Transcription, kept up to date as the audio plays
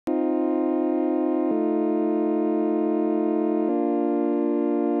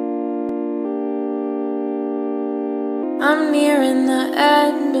I'm nearing the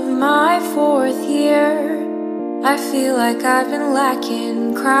end of my 4th year. I feel like I've been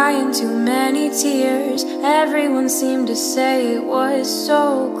lacking, crying too many tears. Everyone seemed to say it was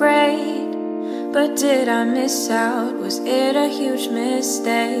so great, but did I miss out? Was it a huge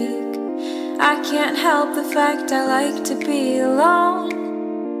mistake? I can't help the fact I like to be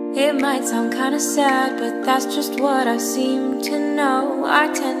alone. It might sound kinda sad, but that's just what I seem to know. I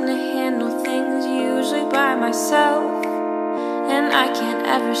tend to handle things usually by myself, and I can't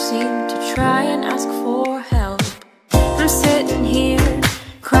ever seem to try and ask for help. I'm sitting here,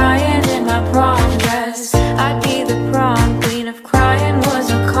 crying in my prom dress. I'd be the prom queen if crying was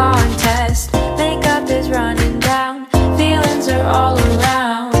a contest. Makeup is running down, feelings are all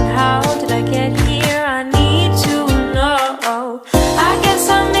around. How did I get here? I need to know. I guess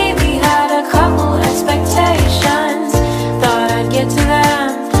I maybe had a couple expectations, thought I'd get to them,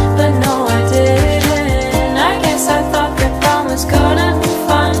 but no I didn't. I guess I thought that prom was gonna be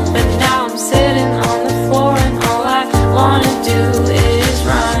fun, but now I'm sitting on the floor and all I wanna do is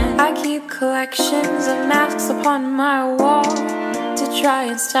run. I keep collections of masks upon my wall to try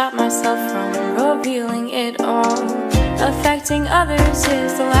and stop myself from revealing it all. Affecting others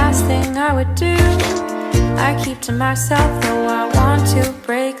is the last thing I would do. I keep to myself though I want to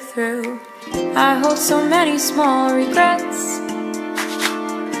break through. I hold so many small regrets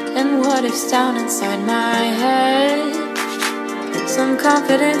and what ifs down inside my head. Some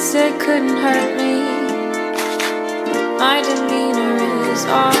confidence, it couldn't hurt me. My demeanor is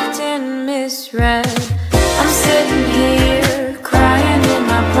often misread. I'm sitting here, crying in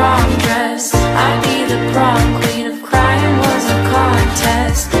my prom dress. I'd be the prom queen if crying was a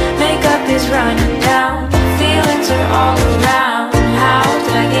contest. Makeup is running down, feelings are all around. How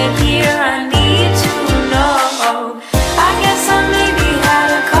did I get here? I need to know. I guess I maybe had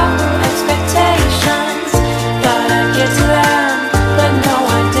a couple expectations, thought I'd get to them, but no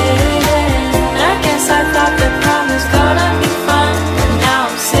I didn't. I guess I thought that prom was gonna be fun, and now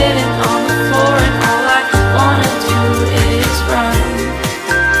I'm sitting on the floor and all I wanna do is run.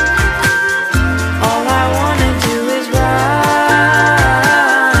 All I wanna do is run.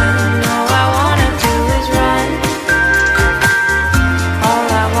 All I wanna do is run. All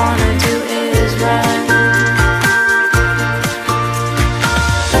I wanna do is run.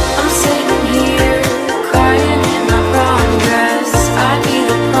 I'm sitting here, crying in my prom dress. I'd be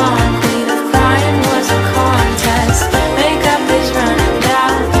the prom queen if crying was a contest. Makeup is running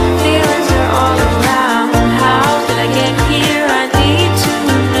down, feelings are all around. How did I get here? I need to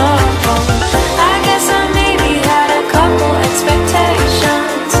know. I guess I maybe had a couple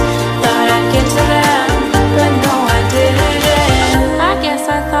expectations, thought I'd get to them, but no I didn't. I guess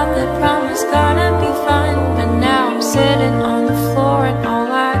I thought that prom was gonna be fun, but now I'm sitting on the floor and all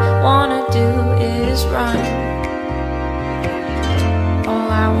I wanna do is run. All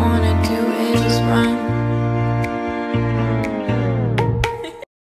I wanna